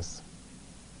arisings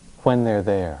when they're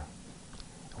there.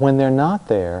 When they're not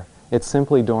there, it's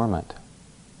simply dormant.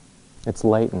 It's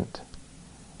latent.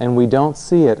 And we don't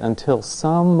see it until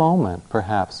some moment,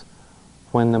 perhaps,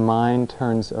 when the mind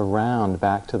turns around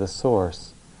back to the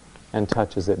source and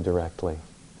touches it directly,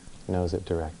 knows it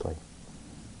directly.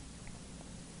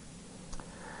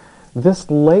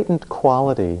 This latent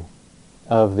quality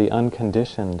of the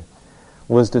unconditioned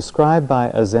was described by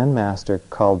a Zen master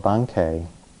called Bankei,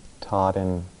 taught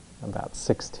in about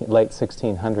late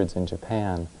 1600s in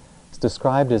Japan. It's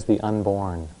described as the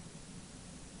unborn.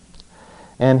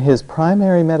 And his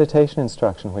primary meditation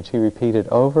instruction, which he repeated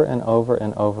over and over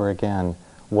and over again,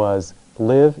 was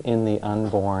live in the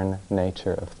unborn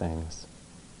nature of things.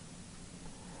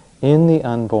 In the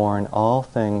unborn, all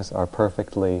things are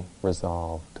perfectly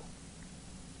resolved.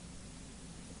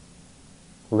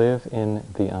 Live in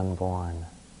the unborn.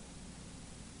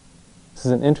 This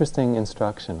is an interesting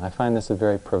instruction. I find this a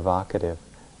very provocative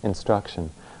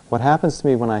instruction. What happens to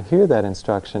me when I hear that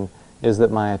instruction is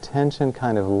that my attention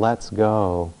kind of lets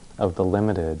go of the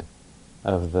limited,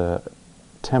 of the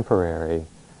temporary,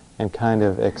 and kind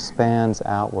of expands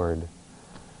outward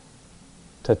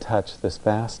to touch this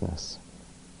vastness.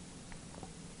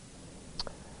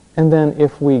 And then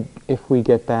if we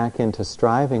get back into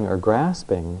striving or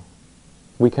grasping,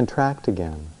 we contract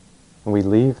again, and we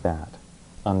leave that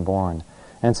unborn.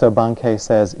 And so Bankei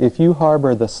says, if you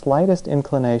harbor the slightest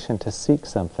inclination to seek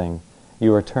something,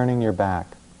 you are turning your back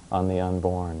on the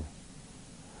unborn.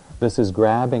 This is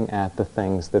grabbing at the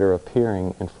things that are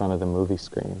appearing in front of the movie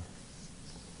screen.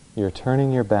 You're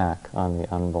turning your back on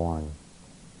the unborn.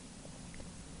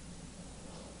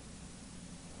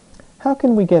 How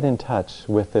can we get in touch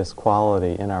with this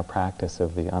quality in our practice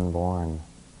of the unborn?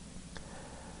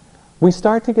 We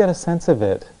start to get a sense of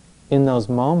it in those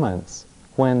moments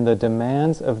when the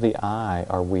demands of the I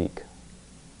are weak.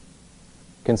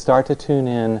 You can start to tune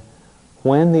in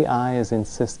when the I is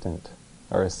insistent,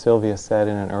 or as Sylvia said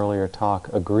in an earlier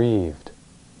talk, aggrieved,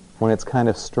 when it's kind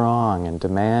of strong and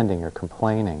demanding or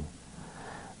complaining.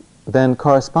 Then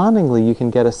correspondingly you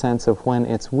can get a sense of when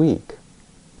it's weak,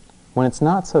 when it's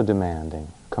not so demanding,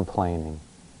 complaining,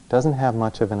 doesn't have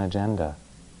much of an agenda.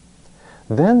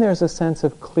 Then there's a sense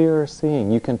of clearer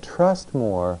seeing. You can trust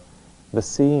more the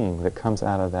seeing that comes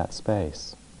out of that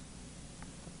space.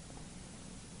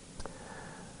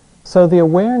 So the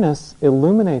awareness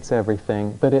illuminates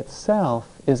everything, but itself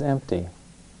is empty.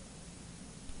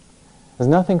 There's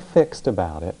nothing fixed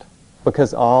about it,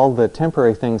 because all the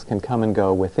temporary things can come and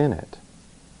go within it.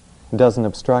 It doesn't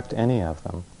obstruct any of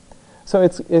them. So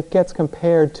it gets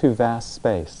compared to vast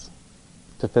space,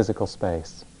 to physical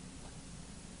space.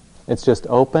 It's just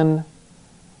open,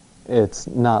 it's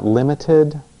not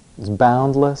limited, it's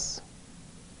boundless,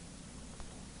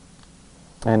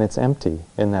 and it's empty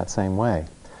in that same way.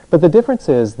 But the difference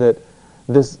is that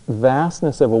this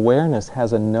vastness of awareness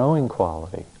has a knowing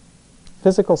quality.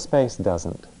 Physical space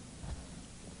doesn't.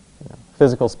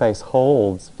 Physical space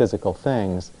holds physical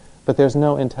things, but there's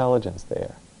no intelligence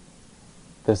there.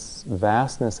 This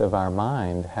vastness of our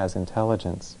mind has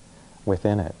intelligence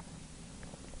within it.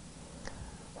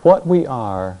 What we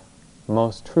are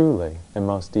most truly and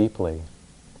most deeply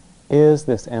is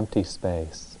this empty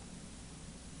space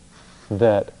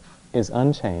that is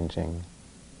unchanging,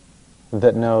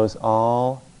 that knows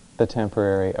all the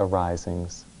temporary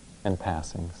arisings and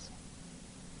passings.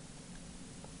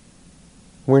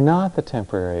 We're not the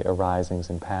temporary arisings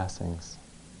and passings,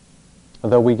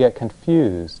 although we get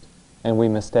confused and we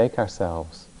mistake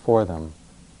ourselves for them.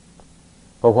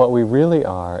 But what we really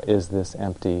are is this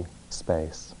empty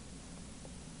space,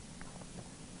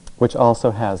 which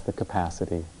also has the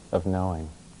capacity of knowing.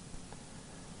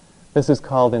 This is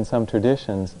called in some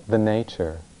traditions the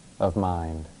nature of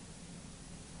mind,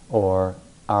 or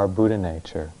our Buddha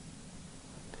nature.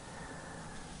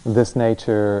 This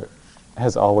nature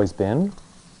has always been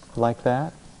like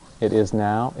that. It is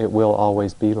now. It will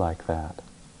always be like that.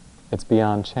 It's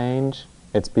beyond change.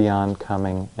 It's beyond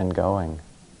coming and going.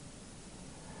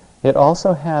 It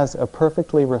also has a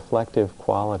perfectly reflective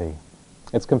quality.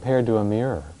 It's compared to a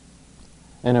mirror.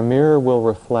 And a mirror will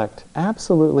reflect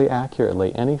absolutely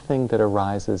accurately anything that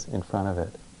arises in front of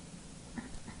it.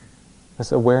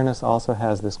 This awareness also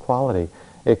has this quality.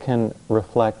 It can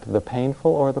reflect the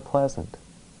painful or the pleasant.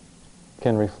 It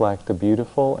can reflect the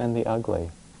beautiful and the ugly.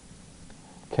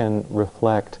 It can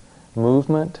reflect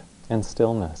movement and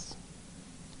stillness.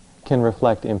 It can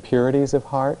reflect impurities of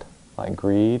heart, like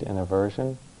greed and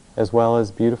aversion, as well as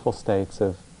beautiful states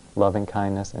of loving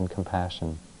kindness and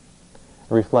compassion.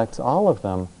 It reflects all of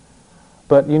them,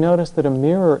 but you notice that a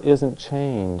mirror isn't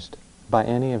changed by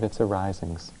any of its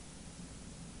arisings.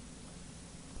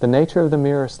 The nature of the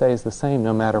mirror stays the same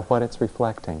no matter what it's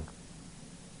reflecting.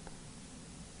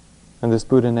 And this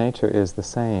Buddha nature is the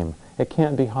same. It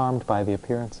can't be harmed by the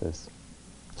appearances.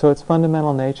 So its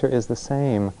fundamental nature is the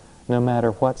same no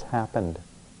matter what's happened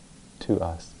to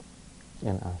us,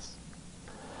 in us.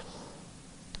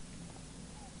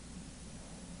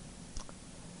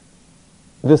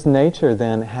 This nature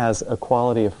then has a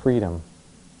quality of freedom,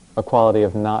 a quality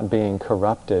of not being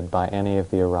corrupted by any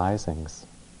of the arisings.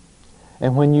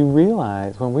 And when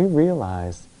we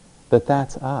realize that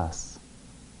that's us,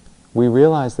 we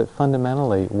realize that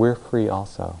fundamentally we're free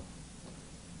also.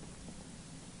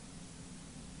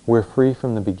 We're free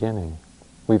from the beginning.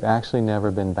 We've actually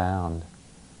never been bound.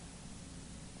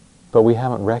 But we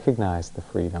haven't recognized the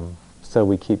freedom, so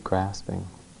we keep grasping.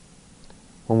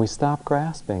 When we stop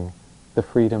grasping, the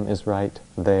freedom is right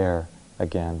there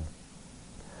again.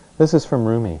 This is from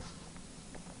Rumi.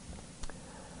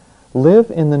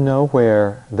 Live in the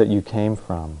nowhere that you came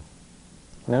from.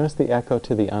 Notice the echo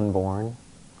to the unborn.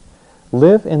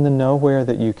 Live in the nowhere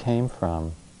that you came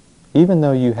from, even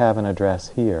though you have an address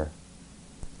here.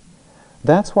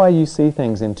 That's why you see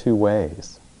things in two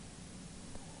ways.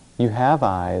 You have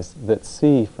eyes that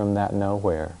see from that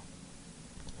nowhere,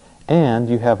 and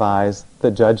you have eyes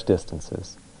that judge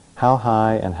distances, how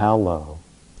high and how low.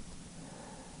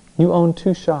 You own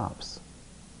two shops,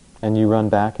 and you run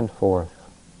back and forth.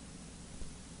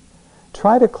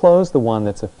 Try to close the one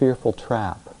that's a fearful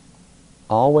trap,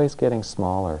 always getting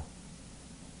smaller.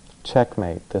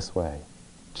 Checkmate this way,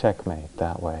 checkmate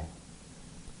that way.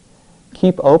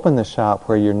 Keep open the shop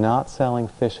where you're not selling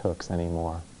fish hooks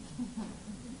anymore.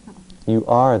 You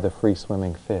are the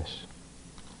free-swimming fish.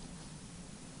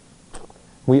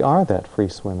 We are that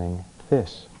free-swimming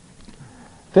fish.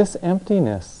 This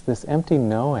emptiness, this empty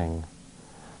knowing,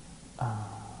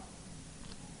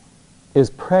 is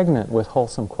pregnant with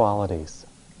wholesome qualities.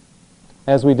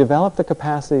 As we develop the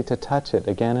capacity to touch it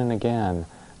again and again,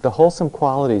 the wholesome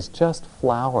qualities just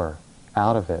flower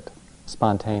out of it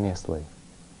spontaneously.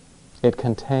 It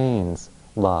contains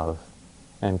love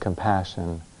and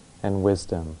compassion and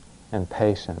wisdom and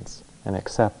patience and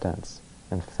acceptance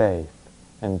and faith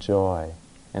and joy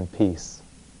and peace.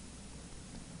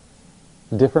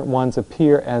 Different ones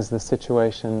appear as the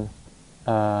situation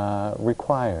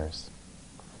requires.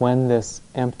 When this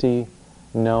empty,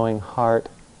 knowing heart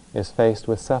is faced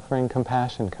with suffering,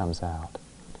 compassion comes out.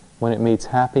 When it meets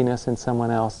happiness in someone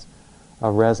else,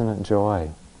 a resonant joy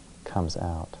comes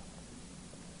out.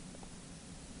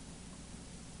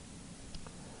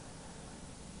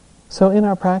 So in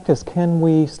our practice, can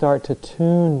we start to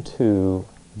tune to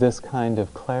this kind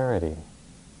of clarity,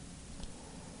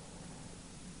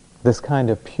 this kind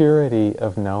of purity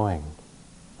of knowing?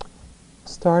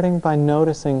 Starting by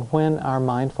noticing when our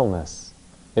mindfulness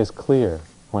is clear,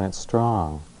 when it's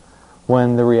strong,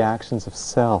 when the reactions of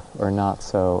self are not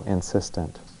so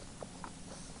insistent.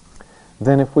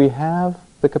 Then if we have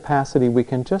the capacity, we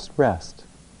can just rest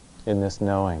in this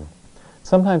knowing,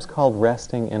 sometimes called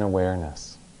resting in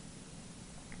awareness.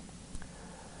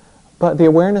 But the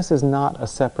awareness is not a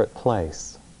separate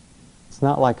place. It's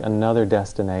not like another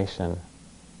destination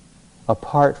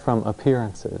apart from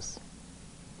appearances.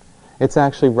 It's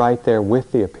actually right there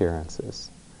with the appearances.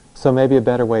 So maybe a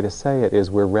better way to say it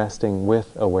is we're resting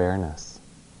with awareness.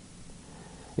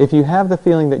 If you have the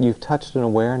feeling that you've touched an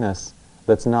awareness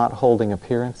that's not holding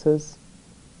appearances,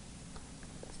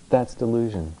 that's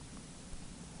delusion.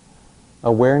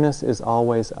 Awareness is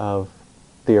always of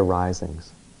the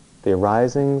arisings. The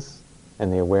arisings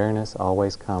and the awareness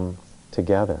always come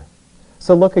together.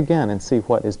 So look again and see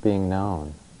what is being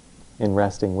known in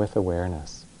resting with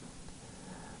awareness.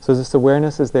 So this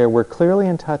awareness is there. We're clearly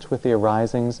in touch with the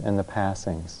arisings and the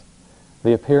passings.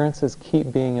 The appearances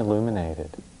keep being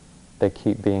illuminated. They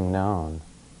keep being known.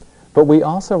 But we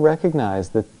also recognize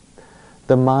that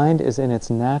the mind is in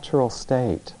its natural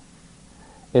state.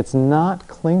 It's not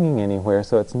clinging anywhere,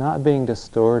 so it's not being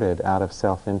distorted out of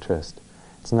self-interest.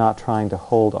 It's not trying to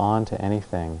hold on to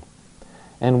anything.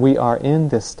 And we are in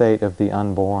this state of the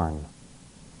unborn.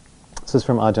 This is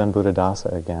from Ajahn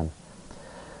Buddhadasa again.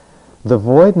 The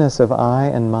voidness of I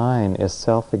and mine is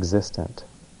self-existent.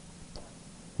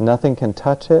 Nothing can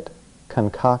touch it,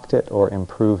 concoct it, or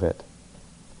improve it.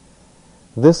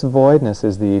 This voidness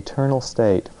is the eternal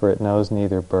state, for it knows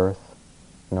neither birth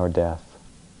nor death.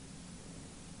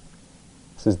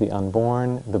 This is the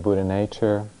unborn, the Buddha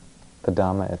nature, the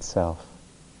Dhamma itself.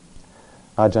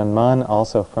 Ajahn Mun,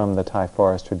 also from the Thai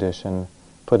forest tradition,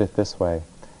 put it this way.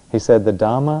 He said, the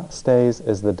Dhamma stays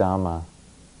as the Dhamma.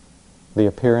 The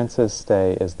appearances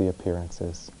stay as the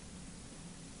appearances.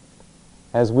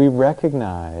 As we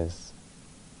recognize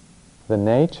the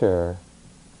nature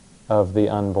of the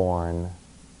unborn,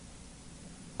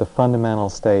 the fundamental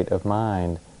state of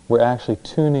mind, we're actually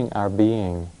tuning our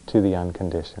being to the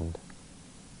unconditioned.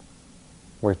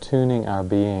 We're tuning our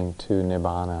being to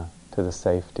nibbana, to the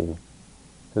safety,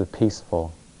 to the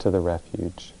peaceful, to the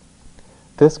refuge.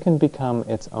 This can become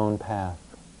its own path.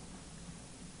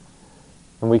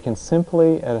 And we can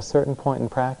simply, at a certain point in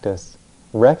practice,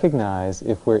 recognize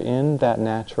if we're in that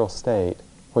natural state,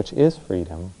 which is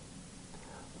freedom,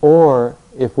 or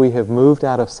if we have moved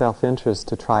out of self-interest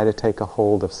to try to take a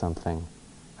hold of something,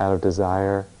 out of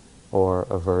desire or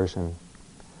aversion.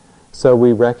 So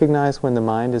we recognize when the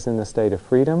mind is in the state of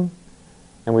freedom,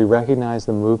 and we recognize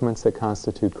the movements that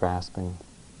constitute grasping.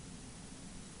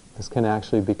 This can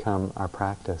actually become our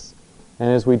practice. And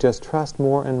as we just trust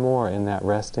more and more in that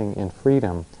resting in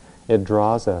freedom, it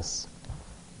draws us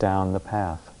down the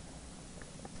path.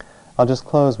 I'll just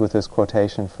close with this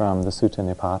quotation from the Sutta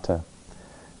Nipata.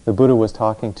 The Buddha was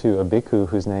talking to a bhikkhu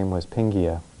whose name was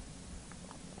Pinggya.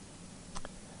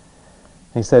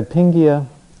 He said, Pinggya,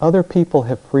 other people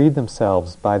have freed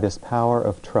themselves by this power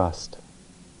of trust.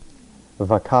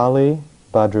 Vakali,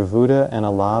 Bhadravuda, and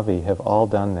Alavi have all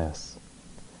done this.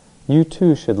 You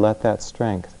too should let that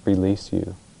strength release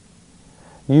you.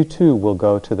 You too will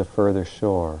go to the further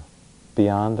shore,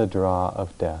 beyond the draw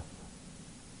of death.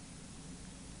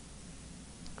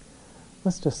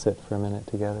 Let's just sit for a minute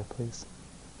together, please.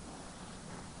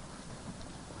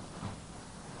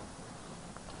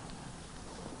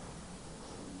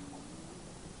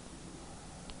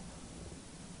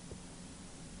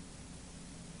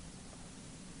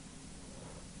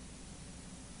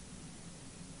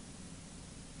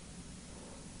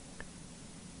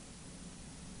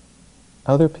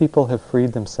 Other people have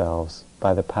freed themselves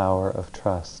by the power of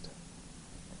trust.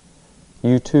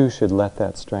 you too should let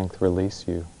that strength release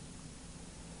you.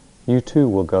 You too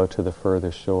will go to the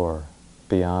further shore,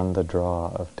 beyond the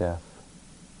draw of death.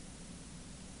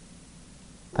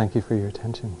 Thank you for your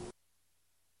attention.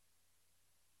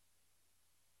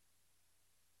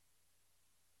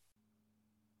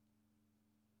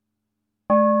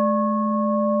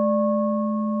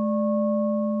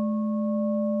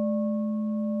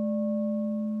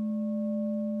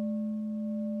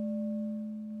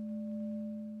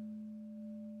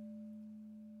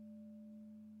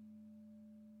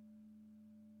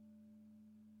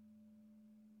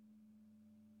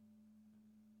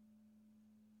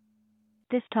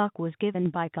 This talk was given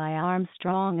by Guy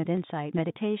Armstrong at Insight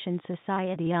Meditation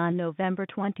Society on November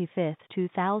 25,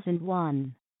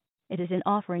 2001. It is an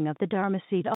offering of the Dharma Seed